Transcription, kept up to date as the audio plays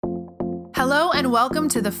Hello and welcome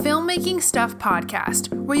to the Filmmaking Stuff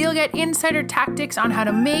podcast, where you'll get insider tactics on how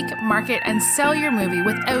to make, market, and sell your movie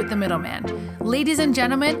without the middleman. Ladies and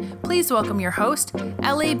gentlemen, please welcome your host,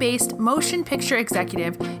 LA-based motion picture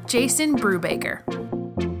executive, Jason Brubaker.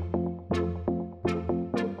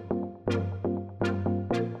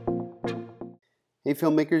 Hey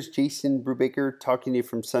filmmakers, Jason Brubaker talking to you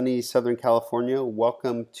from sunny Southern California.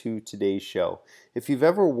 Welcome to today's show. If you've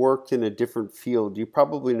ever worked in a different field, you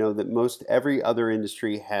probably know that most every other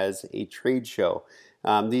industry has a trade show.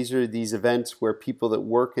 These are these events where people that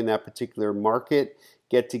work in that particular market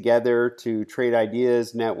get together to trade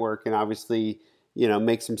ideas, network, and obviously,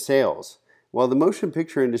 make some sales. Well, the motion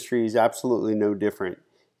picture industry is absolutely no different.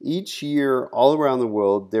 Each year, all around the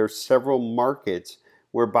world, there's several markets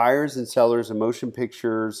where buyers and sellers of motion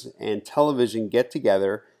pictures and television get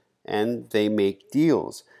together and they make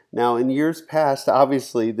deals. Now, in years past,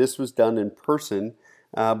 obviously, this was done in person,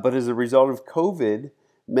 but as a result of COVID,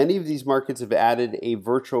 many of these markets have added a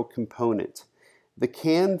virtual component. The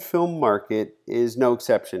Cannes film market is no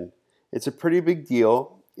exception. It's a pretty big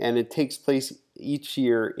deal, and it takes place each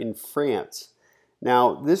year in France.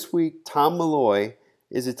 Now, this week, Tom Malloy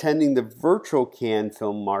is attending the virtual Cannes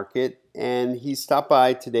film market, and he stopped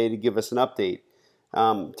by today to give us an update.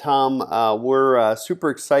 Tom, we're super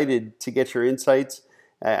excited to get your insights.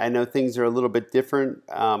 I know things are a little bit different,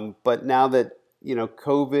 but now that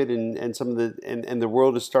COVID and some of the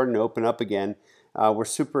world is starting to open up again, we're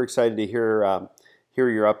super excited to hear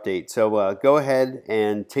your update. So go ahead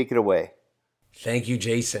and take it away. Thank you,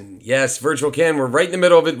 Jason. Yes, Virtual Cannes, we're right in the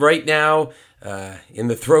middle of it right now, in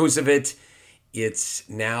the throes of it. It's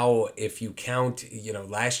now, if you count,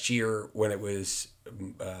 last year when it was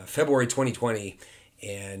February 2020,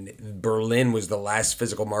 and Berlin was the last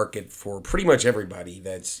physical market for pretty much everybody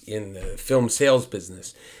that's in the film sales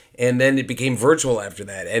business. And then it became virtual after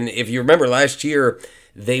that. And if you remember last year,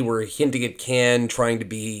 they were hinting at Cannes trying to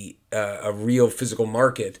be a real physical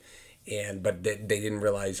market, but they didn't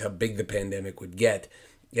realize how big the pandemic would get.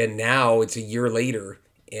 And now it's a year later,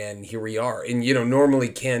 and here we are. And, normally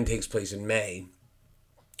Cannes takes place in May.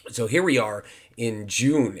 So here we are in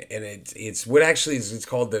June, and it's what actually is, it's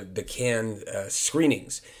called the Cannes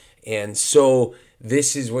screenings. And so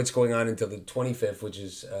this is what's going on until the 25th, which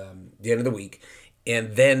is the end of the week.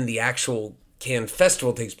 And then the actual Cannes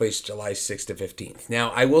Festival takes place July 6th to 15th.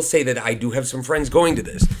 Now, I will say that I do have some friends going to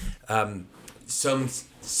this. Some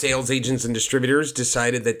sales agents and distributors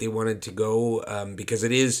decided that they wanted to go because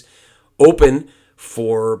it is open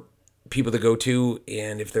for people to go to,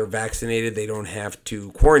 and if they're vaccinated, they don't have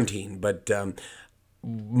to quarantine. But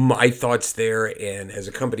my thoughts there, and as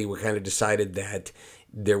a company, we kind of decided that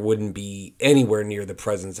there wouldn't be anywhere near the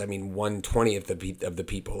presence. 1/20th of the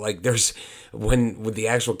people. Like with the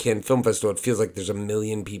actual Cannes Film Festival, it feels like there's 1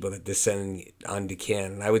 million people that descend onto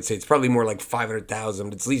Cannes. And I would say it's probably more like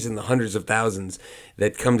 500,000, it's at least in the hundreds of thousands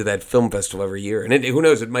that come to that film festival every year. And who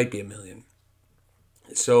knows, it might be 1 million.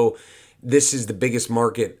 So this is the biggest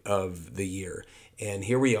market of the year. And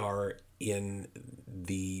here we are in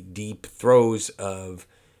the deep throes of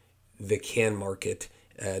the Cannes market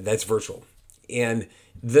that's virtual. And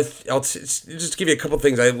I'll just give you a couple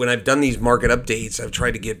things. When I've done these market updates, I've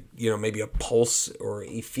tried to get maybe a pulse or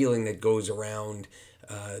a feeling that goes around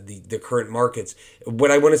the current markets.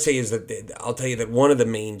 What I want to say is that I'll tell you that one of the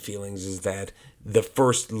main feelings is that the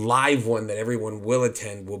first live one that everyone will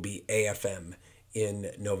attend will be AFM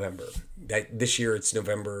in November. This year it's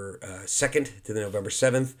November 2nd to the November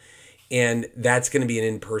 7th. And that's going to be an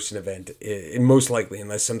in-person event, most likely,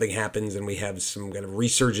 unless something happens and we have some kind of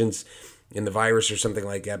resurgence in the virus or something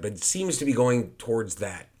like that. But it seems to be going towards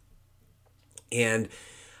that. And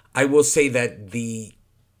I will say that the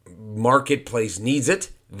marketplace needs it.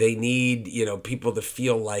 They need, people to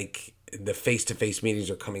feel like the face-to-face meetings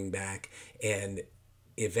are coming back. And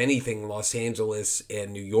if anything, Los Angeles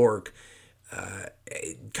and New York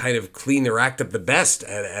kind of clean their act up the best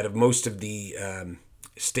out of most of the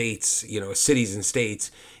states, cities and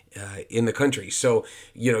states in the country. So,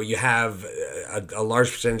 you have a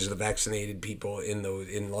large percentage of the vaccinated people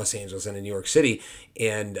in Los Angeles and in New York City,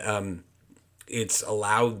 and it's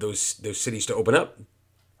allowed those cities to open up.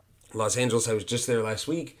 Los Angeles, I was just there last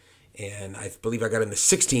week, and I believe I got in the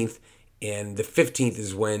 16th, and the 15th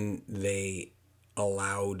is when they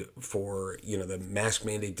allowed for the mask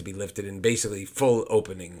mandate to be lifted and basically full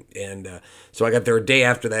opening. And so I got there a day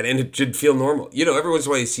after that, and it should feel normal. Every once in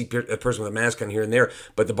a while you see a person with a mask on here and there,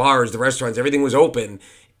 but the bars, the restaurants, everything was open,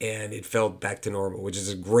 and it felt back to normal, which is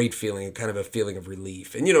a great feeling, kind of a feeling of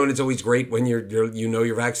relief. And and it's always great when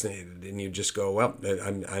you're vaccinated and you just go, well,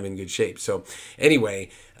 I'm in good shape. So anyway,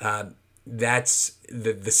 that's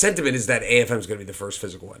the sentiment is that AFM is going to be the first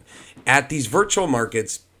physical one. At these virtual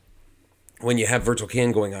markets, when you have Virtual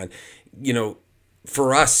Can going on,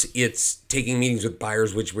 for us, it's taking meetings with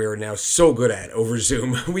buyers, which we're now so good at over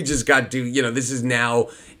Zoom. We just got to, this is now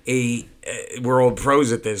we're old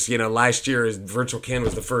pros at this. Last year, Virtual Can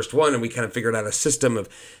was the first one, and we kind of figured out a system of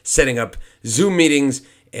setting up Zoom meetings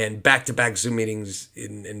and back-to-back Zoom meetings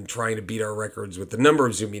and trying to beat our records with the number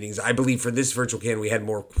of Zoom meetings. I believe for this Virtual Can, we had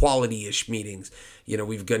more quality-ish meetings.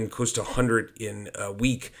 We've gotten close to 100 in a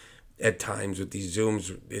week at times with these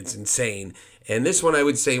Zooms. It's insane. And this one, I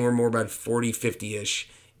would say we're more about 40, 50-ish.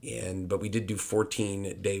 But we did do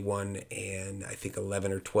 14 day one and I think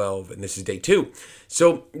 11 or 12, and this is day 2.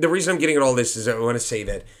 So the reason I'm getting at all this is I want to say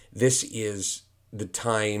that this is the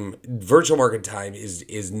time, virtual market time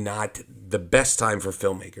is not the best time for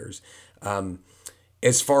filmmakers.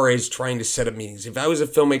 As far as trying to set up meetings. If I was a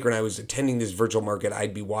filmmaker and I was attending this virtual market,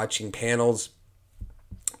 I'd be watching panels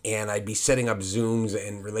and I'd be setting up Zooms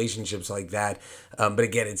and relationships like that. But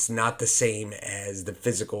again, it's not the same as the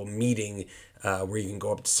physical meeting where you can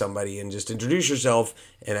go up to somebody and just introduce yourself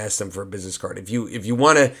and ask them for a business card. If you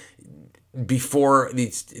want to, before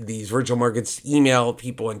these virtual markets, email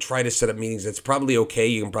people and try to set up meetings, that's probably okay.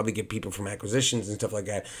 You can probably get people from acquisitions and stuff like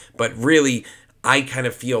that. But really, I kind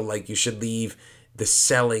of feel like you should leave the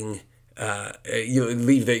selling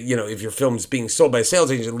if your film's being sold by a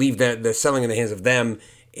sales agent, leave the selling in the hands of them,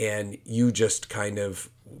 and you just kind of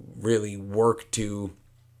really work to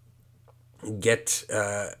get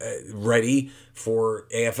ready for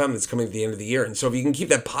AFM that's coming at the end of the year. And so if you can keep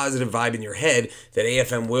that positive vibe in your head that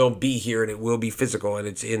AFM will be here and it will be physical and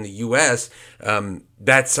it's in the US,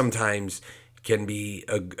 that sometimes can be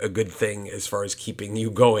a good thing as far as keeping you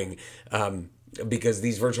going. Because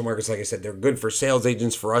these virtual markets, like I said, they're good for sales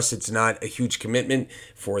agents. For us, it's not a huge commitment.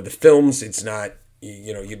 For the films, it's not,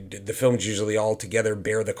 the films usually all together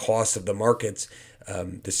bear the cost of the markets.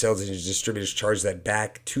 The sales agents, distributors charge that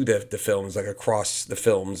back to the films, like across the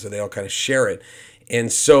films, so they all kind of share it. And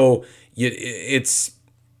so it's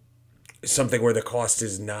something where the cost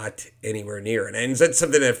is not anywhere near. And that's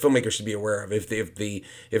something that filmmakers should be aware of. If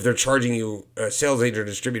they're charging you, a sales agent or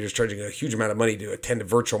distributor is charging a huge amount of money to attend a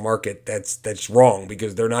virtual market, that's wrong,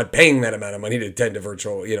 because they're not paying that amount of money to attend a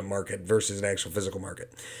virtual market versus an actual physical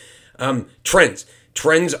market.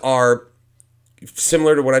 Trends are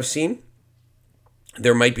similar to what I've seen.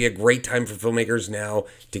 There might be a great time for filmmakers now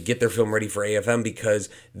to get their film ready for AFM because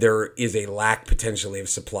there is a lack potentially of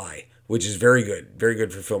supply, which is very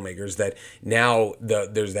good for filmmakers, that now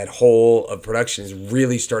there's that hole of production is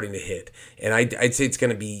really starting to hit. And I'd say it's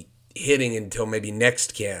going to be hitting until maybe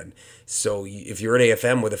next Cannes. So if you're at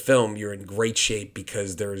AFM with a film, you're in great shape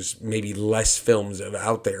because there's maybe less films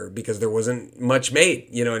out there because there wasn't much made,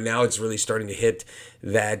 and now it's really starting to hit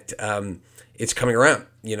that it's coming around,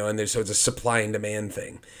 and so it's a supply and demand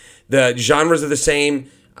thing. The genres are the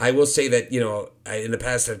same. I will say that, in the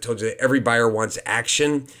past I've told you that every buyer wants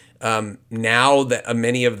action. Now that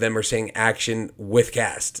many of them are saying action with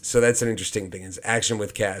cast. So that's an interesting thing, is action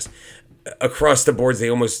with cast. Across the boards, they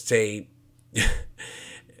almost say,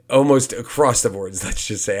 almost across the boards, let's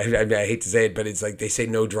just say, I hate to say it, but it's like they say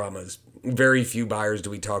no dramas. Very few buyers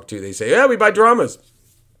do we talk to. They say, yeah, we buy dramas.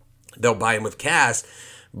 They'll buy them with cast,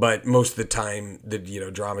 but most of the time, the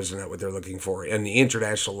dramas are not what they're looking for. And the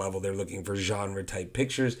international level, they're looking for genre-type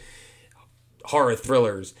pictures, horror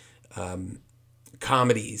thrillers,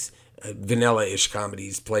 comedies, vanilla-ish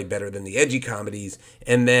comedies play better than the edgy comedies,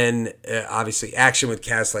 and then obviously action with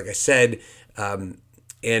cast, like I said,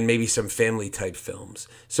 and maybe some family-type films.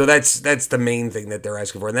 So that's the main thing that they're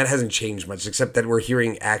asking for, and that hasn't changed much, except that we're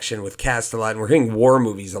hearing action with cast a lot, and we're hearing war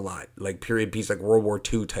movies a lot, like period piece, like World War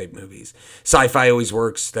II type movies. Sci-fi always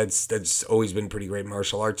works. That's always been pretty great.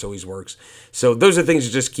 Martial arts always works. So those are things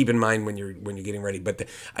to just keep in mind when you're getting ready. But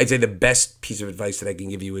I'd say the best piece of advice that I can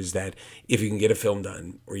give you is that if you can get a film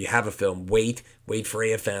done, or you have a film, wait for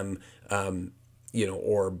AFM.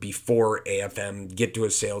 Or before AFM, get to a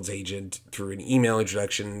sales agent through an email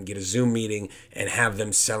introduction, get a Zoom meeting, and have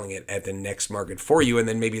them selling it at the next market for you. And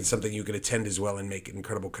then maybe it's something you could attend as well and make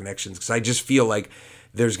incredible connections. Because I just feel like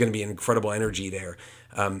there's going to be incredible energy there.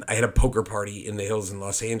 I had a poker party in the hills in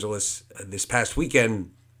Los Angeles this past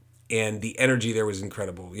weekend, and the energy there was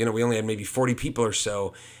incredible. We only had maybe 40 people or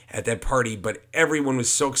so at that party, but everyone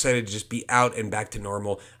was so excited to just be out and back to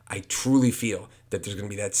normal. I truly feel that there's going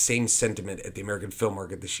to be that same sentiment at the American film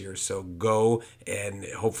market this year. So go, and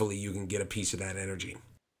hopefully you can get a piece of that energy.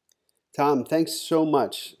 Tom, thanks so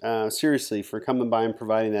much, seriously, for coming by and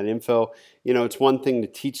providing that info. It's one thing to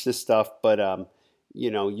teach this stuff, but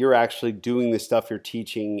you're actually doing the stuff you're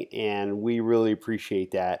teaching, and we really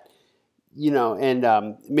appreciate that.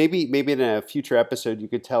 and maybe in a future episode, you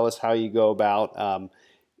could tell us how you go about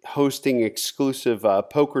hosting exclusive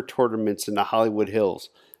poker tournaments in the Hollywood Hills.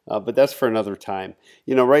 But that's for another time.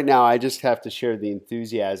 Right now I just have to share the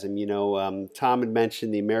enthusiasm. Tom had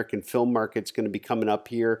mentioned the American film market's going to be coming up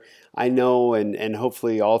here. I know, and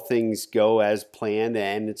hopefully all things go as planned,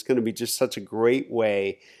 and it's going to be just such a great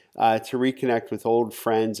way to reconnect with old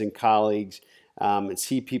friends and colleagues, and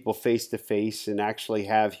see people face to face and actually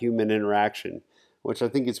have human interaction, which I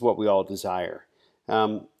think is what we all desire.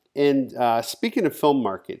 And speaking of film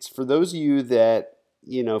markets, for those of you that,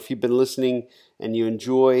 if you've been listening and you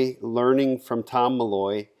enjoy learning from Tom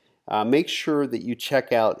Malloy, make sure that you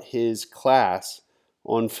check out his class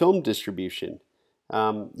on film distribution.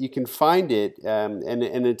 You can find it, and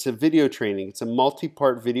it's a video training. It's a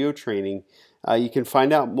multi-part video training. You can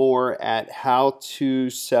find out more at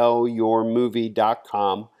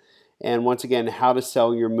howtosellyourmovie.com. And once again,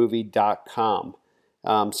 howtosellyourmovie.com.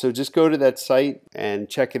 So just go to that site and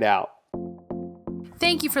check it out.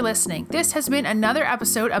 Thank you for listening. This has been another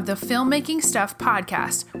episode of the Filmmaking Stuff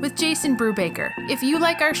podcast with Jason Brubaker. If you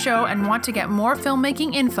like our show and want to get more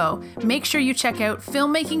filmmaking info, make sure you check out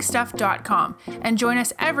filmmakingstuff.com and join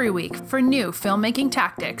us every week for new filmmaking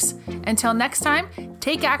tactics. Until next time,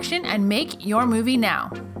 take action and make your movie now.